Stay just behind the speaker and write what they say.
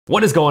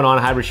What is going on,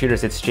 hybrid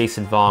shooters? It's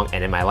Jason Vong,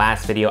 and in my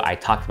last video I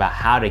talked about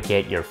how to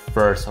get your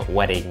first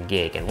wedding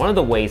gig, and one of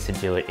the ways to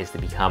do it is to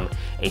become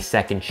a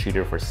second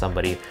shooter for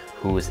somebody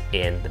who's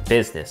in the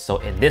business. So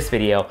in this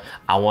video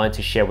I wanted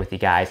to share with you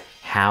guys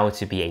how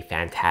to be a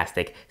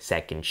fantastic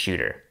second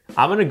shooter.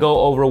 I'm gonna go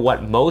over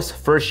what most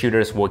first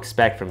shooters will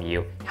expect from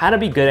you, how to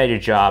be good at your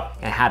job,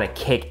 and how to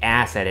kick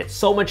ass at it,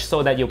 so much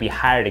so that you'll be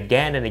hired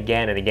again and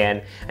again and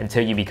again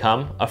until you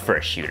become a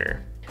first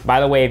shooter. By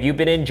the way, if you've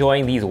been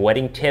enjoying these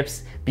wedding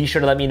tips, be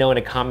sure to let me know in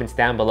the comments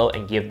down below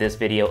and give this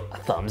video a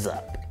thumbs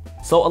up.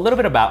 So a little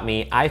bit about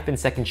me, I've been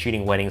second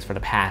shooting weddings for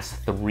the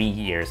past 3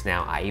 years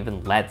now. I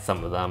even led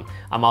some of them.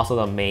 I'm also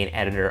the main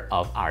editor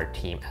of our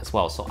team as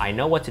well. So I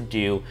know what to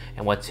do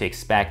and what to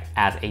expect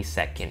as a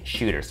second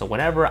shooter. So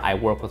whenever I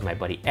work with my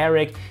buddy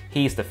Eric,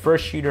 he's the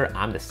first shooter,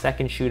 I'm the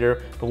second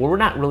shooter, but we're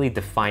not really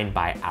defined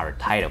by our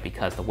title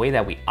because the way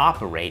that we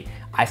operate,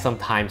 I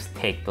sometimes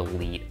take the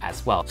lead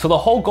as well. So the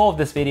whole goal of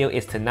this video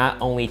is to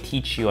not only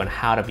teach you on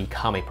how to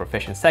become a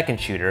proficient second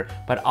shooter,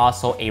 but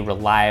also a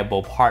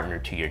reliable partner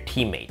to your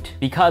teammate.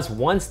 Because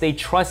once they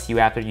trust you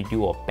after you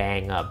do a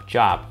bang up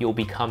job, you'll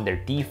become their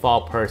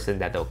default person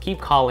that they'll keep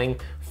calling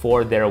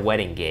for their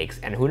wedding gigs.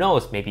 And who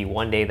knows, maybe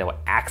one day they'll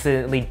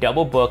accidentally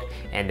double book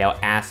and they'll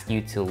ask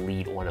you to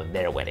lead one of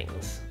their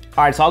weddings.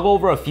 All right, so I'll go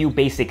over a few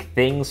basic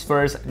things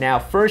first. Now,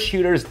 first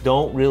shooters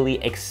don't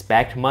really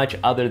expect much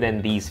other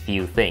than these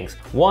few things.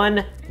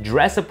 One,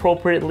 dress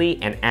appropriately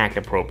and act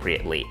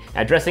appropriately.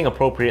 Now, dressing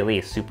appropriately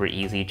is super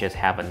easy. Just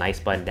have a nice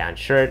button-down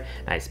shirt,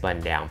 nice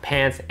button-down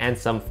pants, and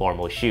some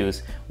formal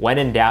shoes. When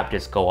in doubt,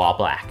 just go all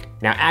black.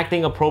 Now,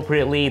 acting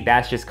appropriately,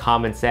 that's just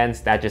common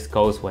sense. That just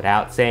goes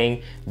without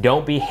saying.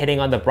 Don't be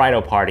hitting on the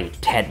bridal party,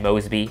 Ted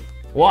Mosby.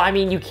 Well, I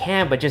mean, you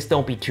can, but just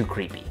don't be too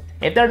creepy.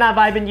 If they're not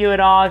vibing you at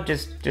all,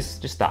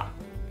 just stop.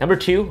 Number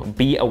two,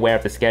 be aware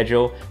of the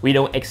schedule. We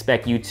don't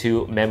expect you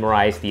to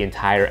memorize the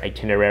entire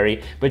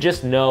itinerary, but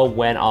just know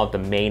when all of the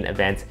main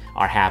events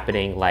are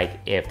happening.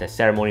 Like if the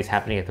ceremony is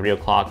happening at 3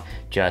 o'clock,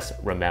 just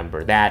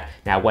remember that.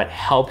 Now, what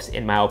helps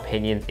in my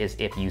opinion is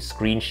if you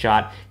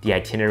screenshot the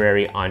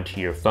itinerary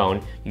onto your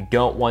phone. You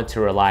don't want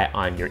to rely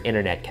on your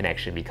internet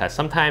connection because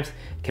sometimes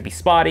it can be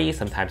spotty,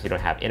 sometimes you don't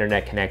have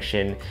internet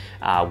connection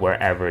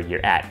wherever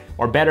you're at.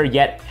 Or better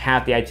yet,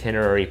 have the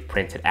itinerary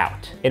printed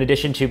out. In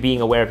addition to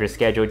being aware of your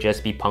schedule,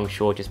 just be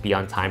punctual, just be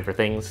on time for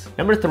things.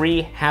 Number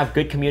three, have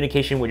good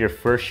communication with your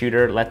first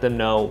shooter. Let them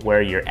know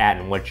where you're at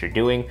and what you're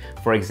doing.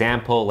 For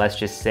example, let's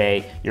just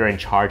say you're in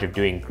charge of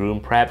doing groom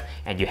prep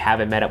and you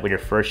haven't met up with your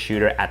first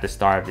shooter at the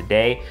start of the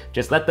day.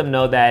 Just let them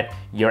know that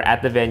you're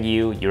at the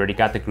venue, you already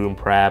got the groom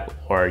prep,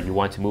 or you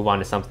want to move on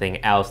to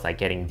something else like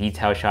getting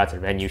detail shots or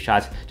venue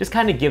shots. Just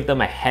kind of give them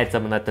a heads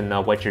up and let them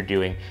know what you're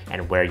doing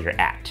and where you're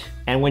at.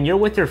 And when you're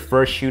with your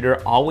first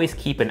shooter, always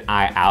keep an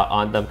eye out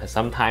on them because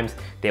sometimes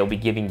they'll be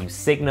giving you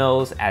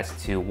signals as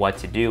to what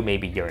to do.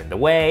 Maybe you're in the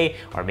way,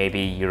 or maybe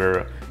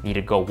you need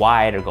to go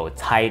wide or go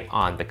tight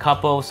on the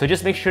couple. So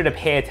just make sure to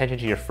pay attention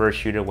to your first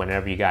shooter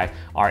whenever you guys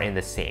are in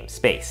the same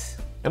space.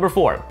 Number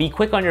four, be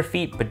quick on your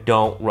feet, but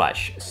don't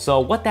rush. So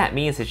what that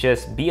means is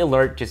just be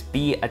alert, just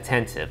be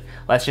attentive.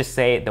 Let's just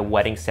say the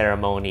wedding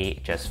ceremony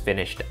just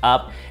finished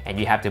up and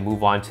you have to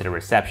move on to the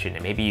reception,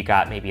 and maybe you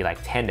got like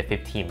 10 to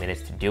 15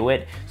 minutes to do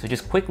it. So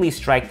just quickly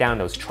strike down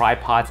those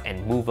tripods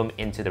and move them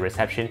into the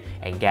reception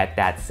and get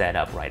that set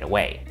up right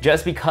away.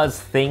 Just because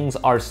things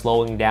are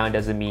slowing down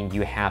doesn't mean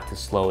you have to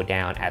slow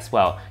down as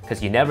well,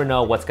 because you never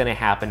know what's gonna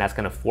happen that's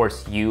gonna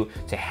force you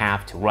to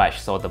have to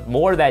rush. So the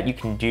more that you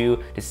can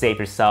do to save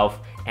yourself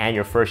and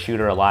your first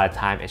shooter a lot of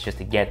time, is just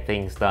to get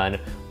things done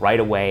right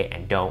away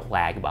and don't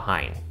lag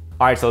behind.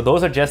 All right, so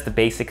those are just the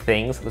basic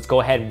things. Let's go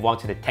ahead and move on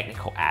to the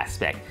technical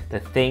aspect, the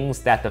things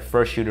that the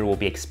first shooter will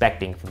be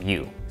expecting from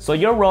you. So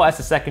your role as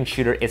a second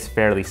shooter is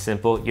fairly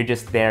simple. You're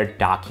just there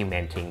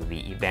documenting the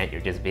event.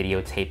 You're just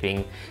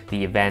videotaping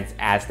the events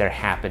as they're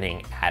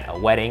happening at a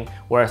wedding,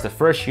 whereas the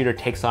first shooter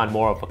takes on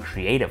more of a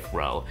creative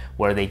role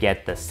where they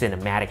get the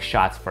cinematic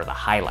shots for the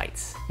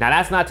highlights. Now,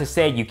 that's not to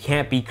say you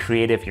can't be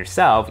creative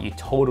yourself. You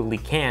totally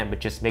can, but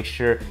just make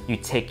sure you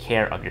take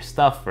care of your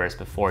stuff first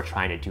before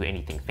trying to do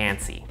anything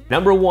fancy.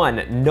 Number one,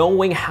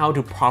 knowing how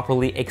to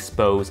properly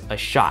expose a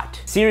shot.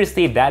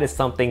 Seriously, that is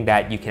something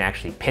that you can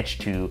actually pitch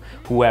to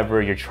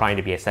whoever you're trying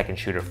to be a second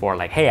shooter for.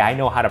 Like, hey, I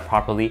know how to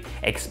properly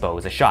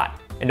expose a shot.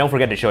 And don't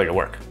forget to show your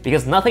work,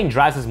 because nothing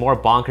drives us more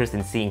bonkers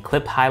than seeing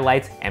clip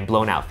highlights and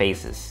blown out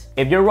faces.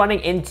 If you're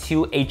running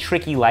into a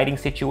tricky lighting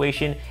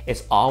situation,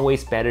 it's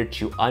always better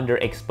to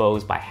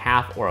underexpose by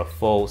half or a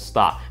full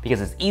stop,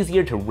 because it's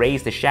easier to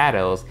raise the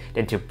shadows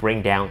than to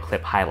bring down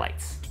clip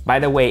highlights. By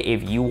the way,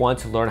 if you want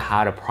to learn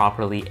how to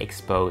properly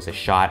expose a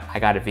shot, I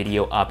got a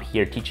video up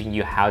here teaching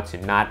you how to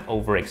not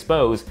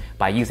overexpose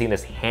by using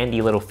this handy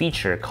little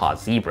feature called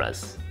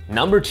zebras.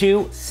 Number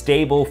 2,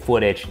 stable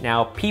footage.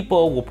 Now,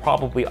 people will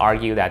probably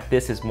argue that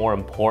this is more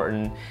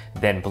important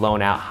than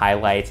blown out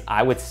highlights.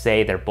 I would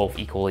say they're both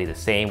equally the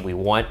same. We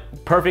want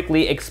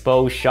perfectly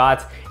exposed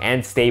shots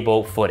and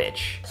stable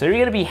footage. So you're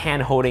gonna be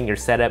hand holding your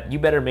setup. You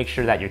better make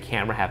sure that your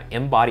camera have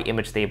in-body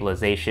image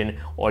stabilization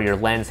or your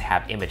lens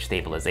have image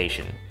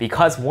stabilization.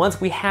 Because once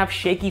we have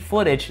shaky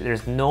footage,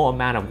 there's no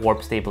amount of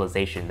warp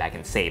stabilization that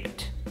can save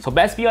it. So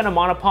best be on a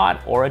monopod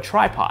or a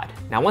tripod.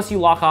 Now, once you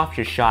lock off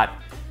your shot,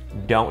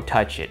 don't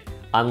touch it.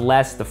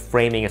 Unless the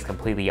framing is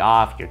completely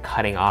off, you're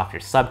cutting off your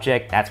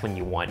subject, that's when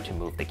you want to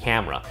move the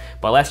camera.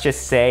 But let's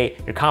just say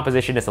your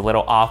composition is a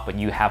little off, but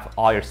you have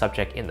all your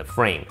subject in the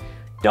frame.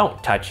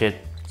 Don't touch it.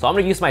 So I'm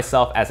gonna use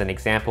myself as an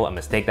example, a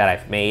mistake that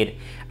I've made.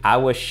 I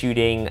was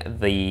shooting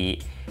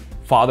the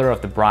father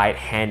of the bride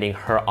handing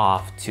her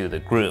off to the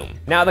groom.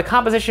 Now the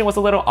composition was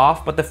a little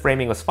off, but the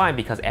framing was fine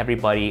because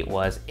everybody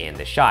was in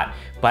the shot.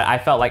 But I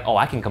felt like, oh,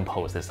 I can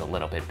compose this a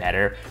little bit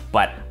better.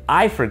 But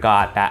I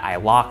forgot that I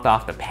locked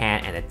off the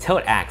pan and the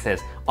tilt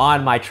axis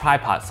on my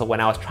tripod. So when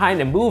I was trying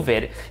to move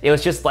it, it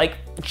was just like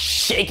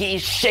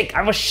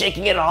I was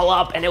shaking it all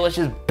up and it was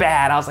just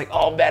bad. I was like,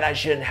 oh man, I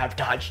shouldn't have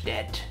touched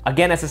it.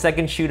 Again, as a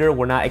second shooter,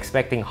 we're not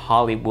expecting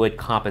Hollywood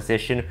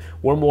composition.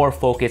 We're more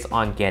focused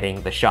on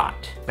getting the shot.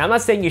 Now, I'm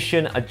not saying you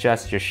shouldn't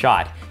adjust your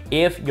shot.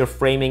 If your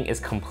framing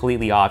is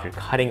completely off, you're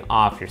cutting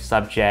off your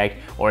subject,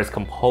 or it's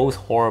composed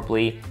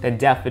horribly, then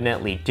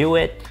definitely do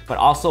it, but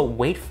also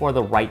wait for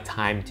the right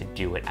time to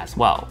do it as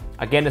well.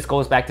 Again, this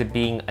goes back to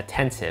being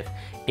attentive.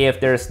 If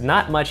there's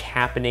not much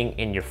happening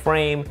in your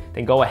frame,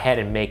 then go ahead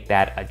and make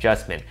that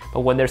adjustment.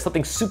 But when there's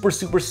something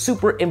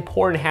super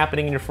important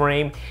happening in your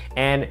frame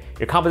and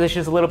your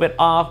composition is a little bit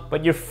off,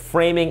 but your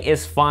framing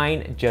is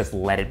fine, just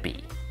let it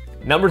be.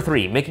 Number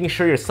 3, making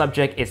sure your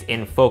subject is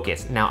in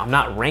focus. Now, I'm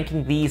not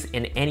ranking these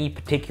in any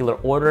particular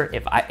order.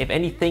 If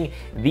anything,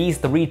 these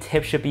 3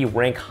 tips should be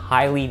ranked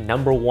highly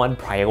number 1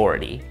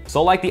 priority.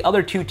 So like the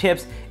other 2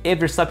 tips, if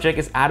your subject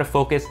is out of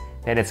focus,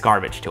 then it's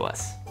garbage to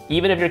us.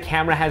 Even if your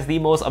camera has the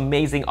most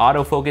amazing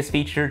autofocus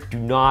feature, do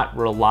not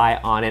rely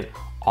on it.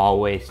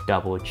 Always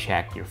double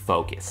check your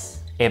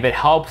focus. If it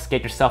helps,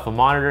 get yourself a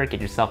monitor,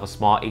 get yourself a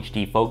small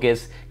HD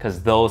focus,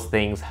 because those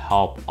things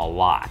help a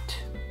lot.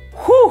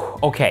 Whew,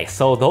 okay,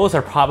 so those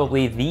are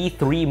probably the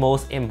 3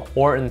 most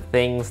important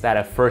things that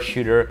a first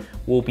shooter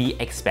will be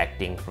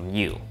expecting from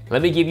you.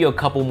 Let me give you a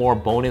couple more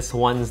bonus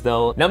ones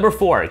though. Number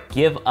 4,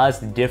 give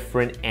us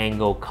different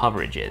angle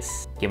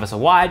coverages. Give us a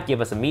wide, give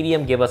us a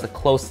medium, give us a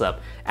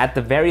close-up. At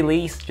the very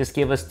least, just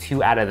give us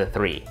 2 out of the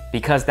 3,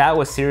 because that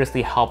will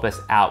seriously help us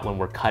out when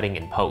we're cutting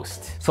in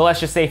post. So let's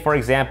just say, for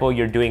example,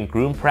 you're doing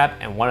groom prep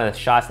and one of the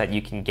shots that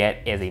you can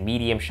get is a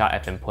medium shot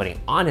of him putting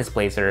on his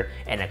blazer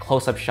and a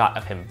close-up shot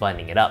of him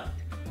buttoning it up.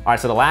 All right,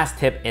 so the last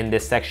tip in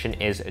this section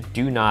is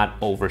do not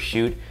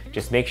overshoot.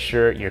 Just make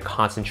sure you're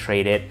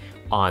concentrated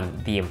on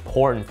the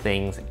important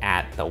things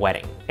at the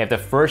wedding. If the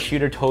first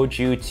shooter told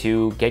you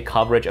to get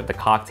coverage of the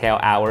cocktail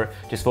hour,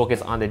 just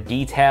focus on the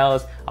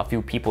details, a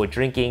few people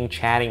drinking,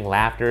 chatting,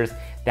 laughters.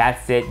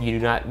 That's it. You do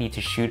not need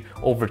to shoot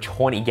over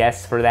 20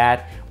 guests for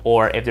that.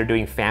 Or if they're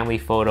doing family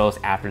photos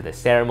after the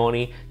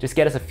ceremony, just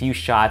get us a few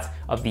shots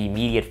of the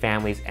immediate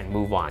families and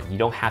move on. You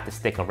don't have to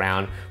stick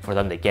around for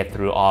them to get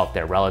through all of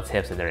their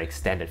relatives and their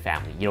extended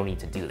family. You don't need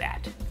to do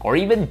that. Or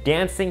even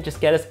dancing,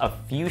 just get us a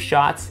few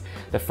shots.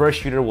 The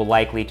first shooter will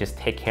likely just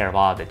take care of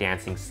all of the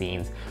dancing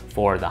scenes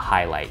for the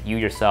highlight. You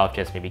yourself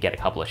just maybe get a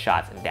couple of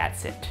shots and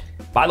that's it.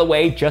 By the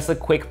way, just a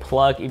quick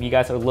plug, if you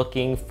guys are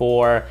looking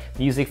for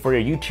music for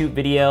your YouTube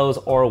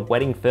videos or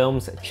wedding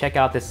films, check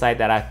out this site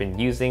that I've been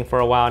using for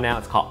a while now.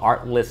 It's called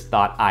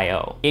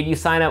artlist.io. If you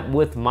sign up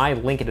with my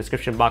link in the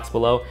description box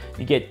below,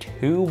 you get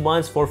 2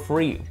 months for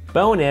free.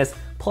 Bonus,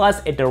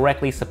 plus it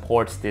directly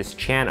supports this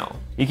channel.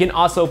 You can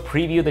also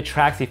preview the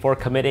tracks before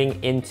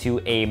committing into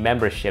a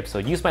membership. So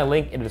use my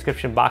link in the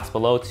description box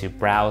below to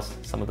browse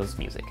some of this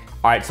music.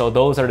 All right, so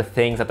those are the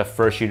things that the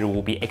first shooter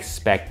will be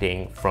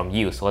expecting from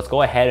you. So let's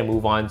go ahead and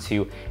move on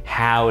to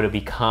how to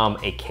become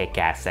a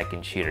kick-ass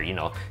second shooter. You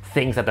know,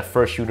 things that the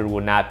first shooter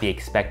will not be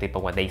expecting,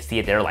 but when they see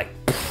it, they're like,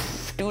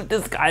 dude,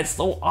 this guy's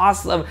so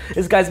awesome.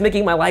 This guy's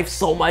making my life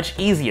so much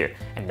easier.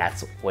 And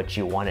that's what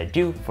you want to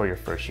do for your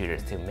first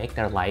shooters, to make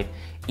their life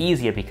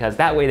easier, because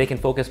that way they can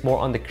focus more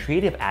on the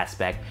creative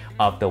aspect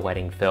of the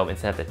wedding film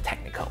instead of the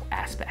technical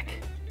aspect.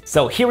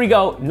 So here we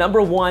go.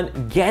 Number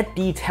 1, get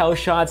detail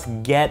shots,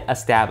 get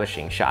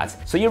establishing shots.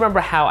 So you remember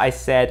how I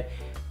said,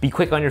 be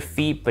quick on your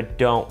feet, but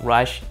don't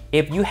rush.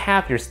 If you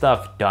have your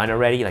stuff done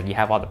already, like you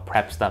have all the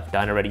prep stuff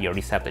done already, you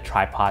already set up the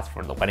tripods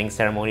for the wedding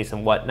ceremonies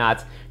and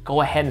whatnot,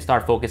 go ahead and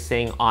start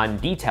focusing on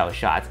detail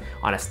shots,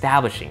 on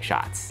establishing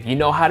shots. If you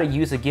know how to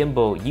use a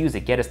gimbal, use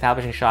it. Get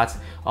establishing shots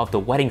of the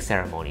wedding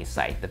ceremony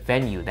site, the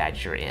venue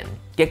that you're in.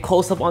 Get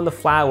close up on the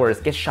flowers,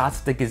 get shots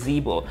of the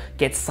gazebo,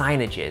 get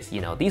signages. You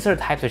know, these are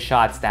the types of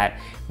shots that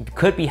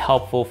could be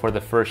helpful for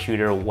the first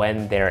shooter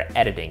when they're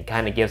editing.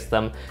 Kind of gives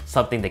them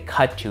something to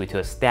cut to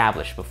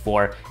establish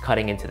before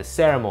cutting into the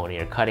ceremony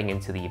or cutting cutting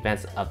into the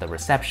events of the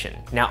reception.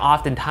 Now,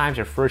 oftentimes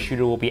your first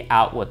shooter will be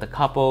out with the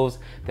couples,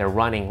 they're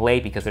running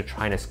late because they're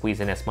trying to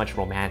squeeze in as much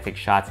romantic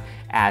shots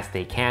as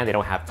they can. They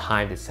don't have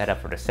time to set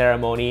up for the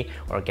ceremony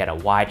or get a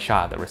wide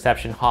shot of the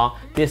reception hall.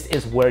 This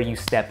is where you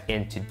step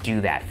in to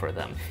do that for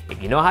them.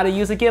 If you know how to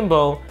use a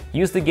gimbal,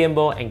 use the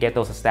gimbal and get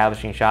those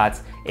establishing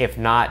shots. If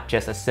not,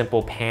 just a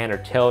simple pan or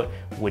tilt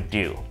would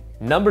do.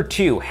 Number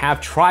 2, have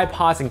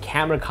tripods and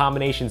camera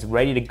combinations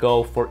ready to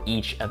go for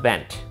each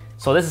event.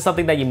 So this is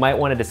something that you might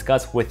want to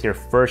discuss with your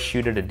first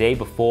shooter the day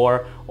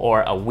before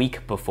or a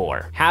week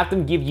before. Have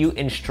them give you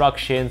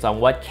instructions on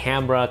what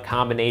camera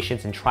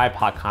combinations and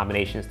tripod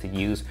combinations to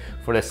use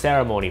for the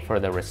ceremony,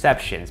 for the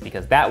receptions,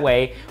 because that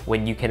way,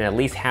 when you can at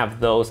least have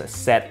those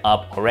set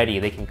up already,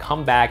 they can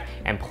come back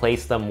and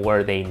place them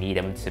where they need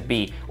them to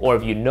be. Or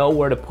if you know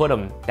where to put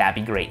them, that'd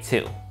be great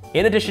too.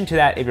 In addition to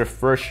that, if your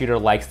first shooter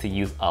likes to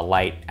use a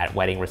light at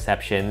wedding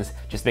receptions,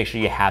 just make sure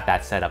you have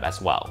that set up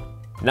as well.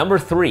 Number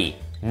 3,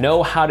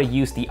 know how to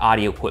use the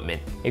audio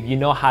equipment. If you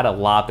know how to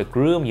lob the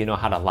groom, you know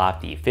how to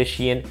lob the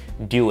officiant,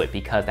 do it,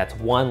 because that's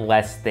one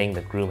less thing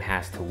the groom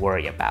has to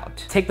worry about.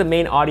 Take the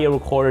main audio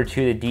recorder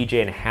to the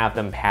DJ and have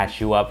them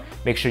patch you up.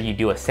 Make sure you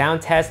do a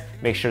sound test,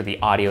 make sure the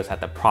audio is at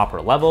the proper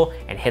level,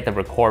 and hit the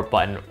record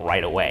button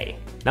right away.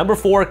 Number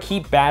 4,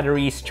 keep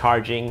batteries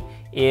charging.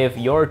 If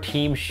your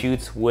team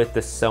shoots with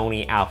the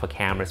Sony Alpha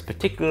cameras,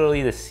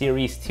 particularly the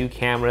Series 2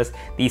 cameras,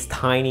 these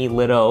tiny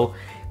little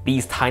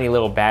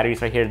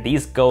batteries right here,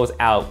 these goes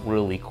out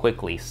really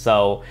quickly.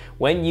 So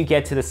when you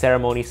get to the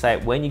ceremony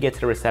site, when you get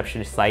to the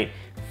reception site,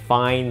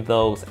 find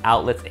those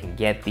outlets and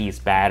get these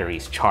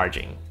batteries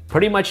charging.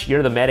 Pretty much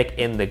you're the medic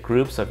in the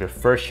group, so if your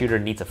first shooter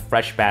needs a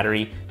fresh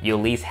battery, you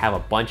at least have a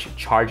bunch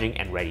charging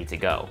and ready to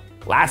go.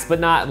 Last but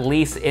not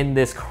least in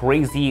this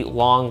crazy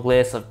long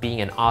list of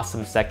being an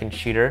awesome second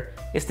shooter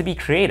is to be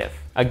creative.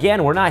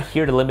 Again, we're not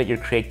here to limit your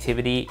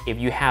creativity. If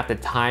you have the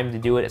time to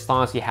do it, as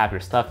long as you have your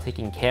stuff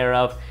taken care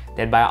of,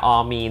 then by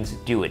all means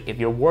do it. If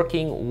you're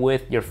working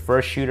with your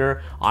first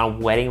shooter on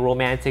wedding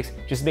romantics,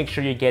 just make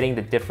sure you're getting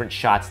the different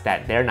shots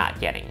that they're not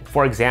getting.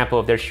 For example,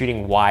 if they're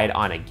shooting wide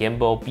on a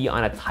gimbal, be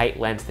on a tight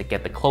lens to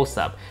get the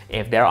close-up.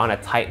 If they're on a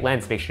tight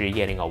lens, make sure you're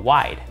getting a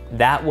wide.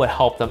 That would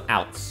help them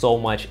out so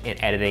much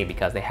in editing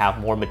because they have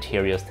more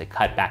materials to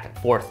cut back and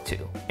forth to.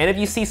 And if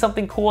you see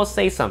something cool,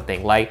 say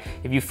something. Like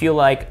if you feel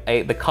like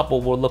the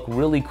couple will look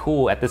really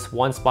cool at this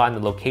one spot in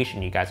the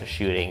location you guys are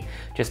shooting,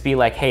 just be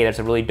like, hey, there's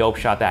a really dope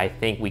shot that I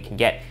think we can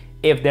get.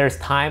 If there's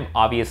time,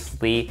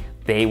 obviously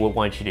they will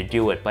want you to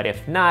do it, but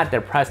if not,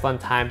 they're pressed on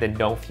time, then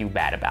don't feel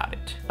bad about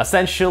it.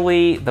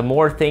 Essentially, the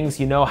more things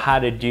you know how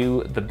to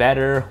do, the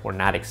better. We're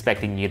not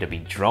expecting you to be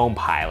drone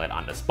pilot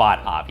on the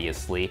spot,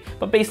 obviously,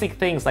 but basic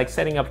things like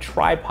setting up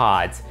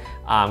tripods,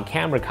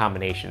 camera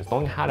combinations,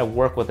 knowing how to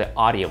work with the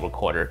audio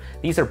recorder.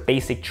 These are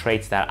basic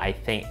traits that I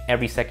think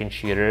every second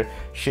shooter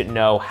should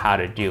know how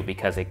to do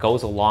because it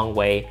goes a long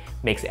way,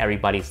 makes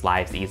everybody's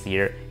lives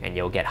easier, and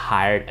you'll get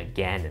hired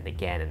again and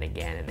again and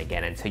again and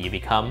again until you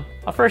become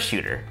a first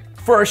shooter.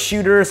 First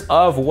shooters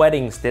of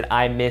weddings, did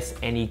I miss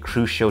any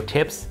crucial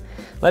tips?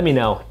 Let me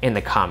know in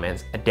the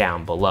comments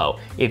down below.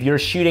 If you're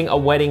shooting a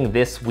wedding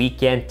this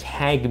weekend,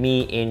 tag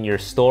me in your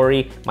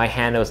story. My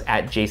handle is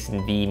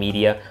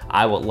 @JasonVMedia.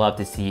 I would love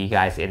to see you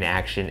guys in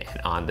action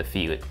and on the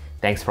field.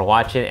 Thanks for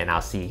watching, and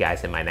I'll see you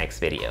guys in my next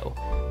video.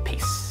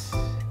 Peace.